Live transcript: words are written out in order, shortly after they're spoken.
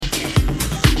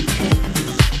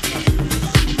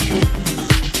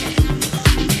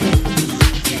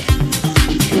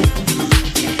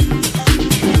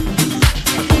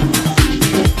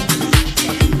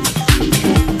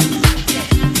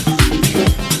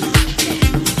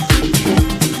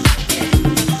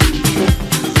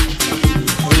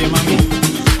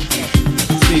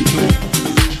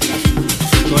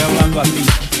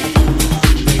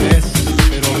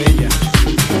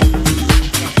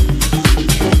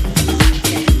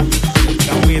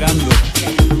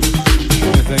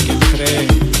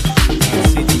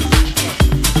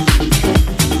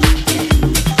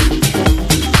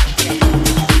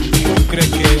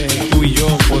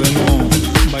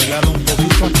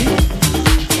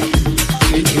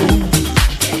Sí, tú.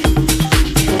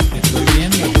 Estoy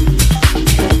viendo.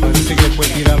 Parece que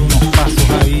puedes tirar unos pasos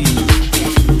ahí.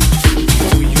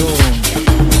 Tú y yo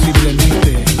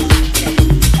posiblemente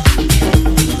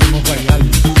podemos bailar.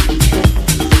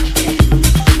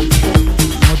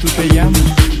 ¿Cómo tú te llamas?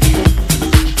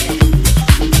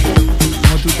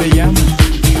 ¿Cómo tú te llamas?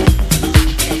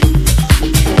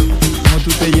 ¿Cómo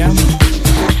tú te llamas?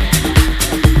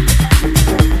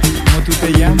 ¿Cómo tú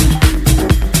te llamas?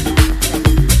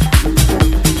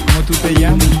 ¿Cómo tú te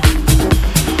llamas?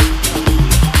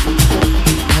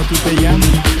 ¿Cómo tú te llamas?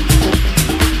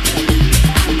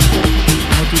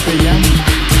 ¿Cómo tú te llamas?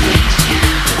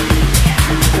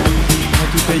 ¿Cómo tú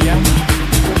te llamas?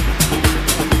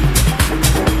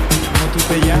 ¿Cómo tú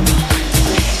te llamas?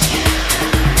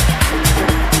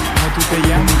 ¿Cómo tú te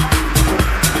llamas?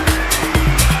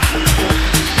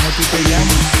 ¿Cómo tú te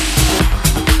llamas?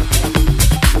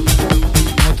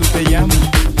 ¿Cómo tú te llamas?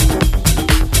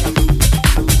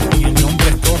 Y el nombre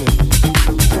es todo.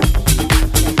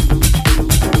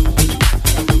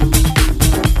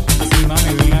 Sí,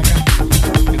 mami, ven acá,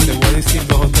 que te voy a decir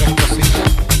dos o tres cositas.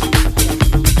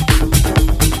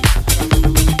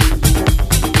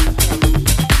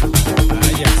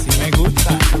 Ay, así me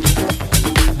gusta.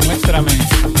 Muéstrame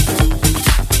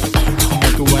cómo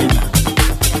tú bailas.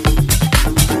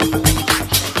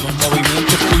 Los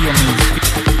movimientos tuyos me inspiran.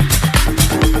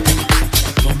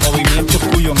 Los movimientos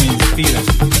tuyos me inspiran.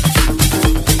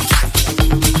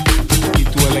 Y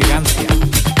tu elegancia.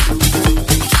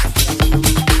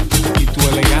 Y tu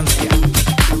elegancia.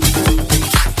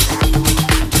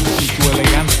 Y tu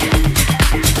elegancia.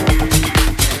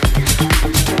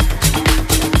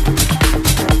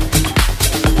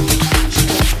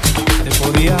 Te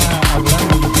podía hablar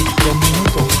 2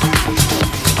 minutos.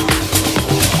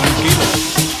 Tranquilo.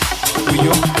 Tú y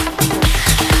yo.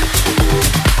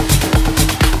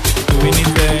 Tú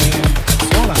viniste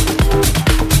sola.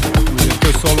 Yo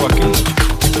estoy solo aquí.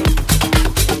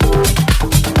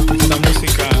 Esta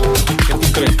música, ¿qué tú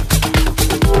crees?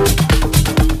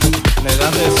 Le da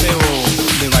deseo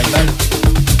de bailar.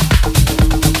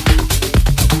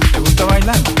 ¿Te gusta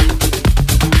bailar?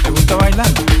 ¿Te gusta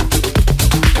bailar?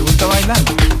 ¿Te gusta bailar?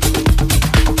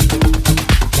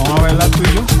 Vamos a bailar tú y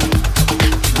yo.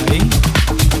 Ahí,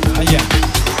 allá.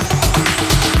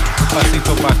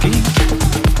 Pasito pa' aquí,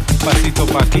 pasito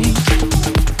pa' aquí,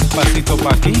 pasito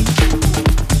pa' aquí,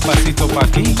 pasito pa'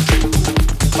 aquí,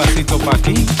 pasito pa'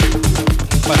 aquí,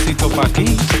 pasito pa' aquí,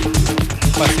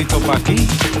 pasito pa' aquí,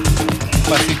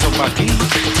 pasito pa' aquí,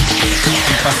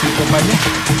 y pasito pa' allá.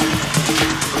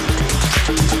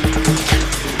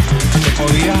 Te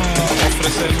podía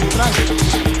ofrecer un trago,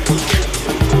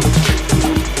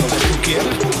 lo que tú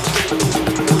quieras.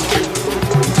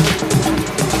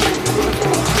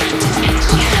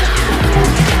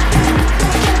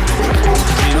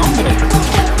 Mi nombre.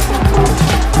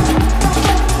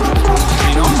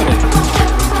 Mi nombre.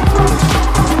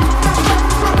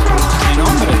 Mi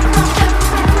nombre. Mi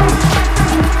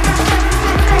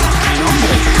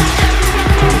nombre.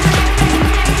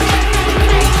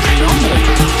 Mi nombre.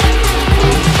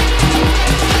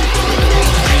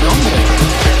 Mi nombre.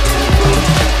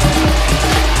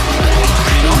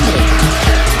 Mi nombre.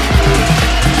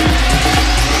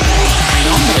 Mi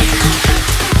nombre.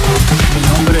 Mi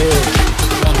nombre es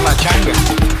Montachanga.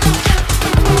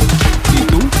 ¿Y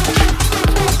tú?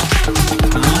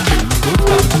 Ah, me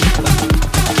gusta.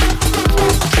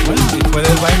 Bueno, después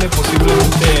del baile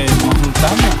posiblemente nos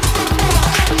juntamos.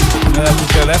 Me das tu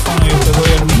teléfono y yo te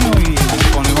doy el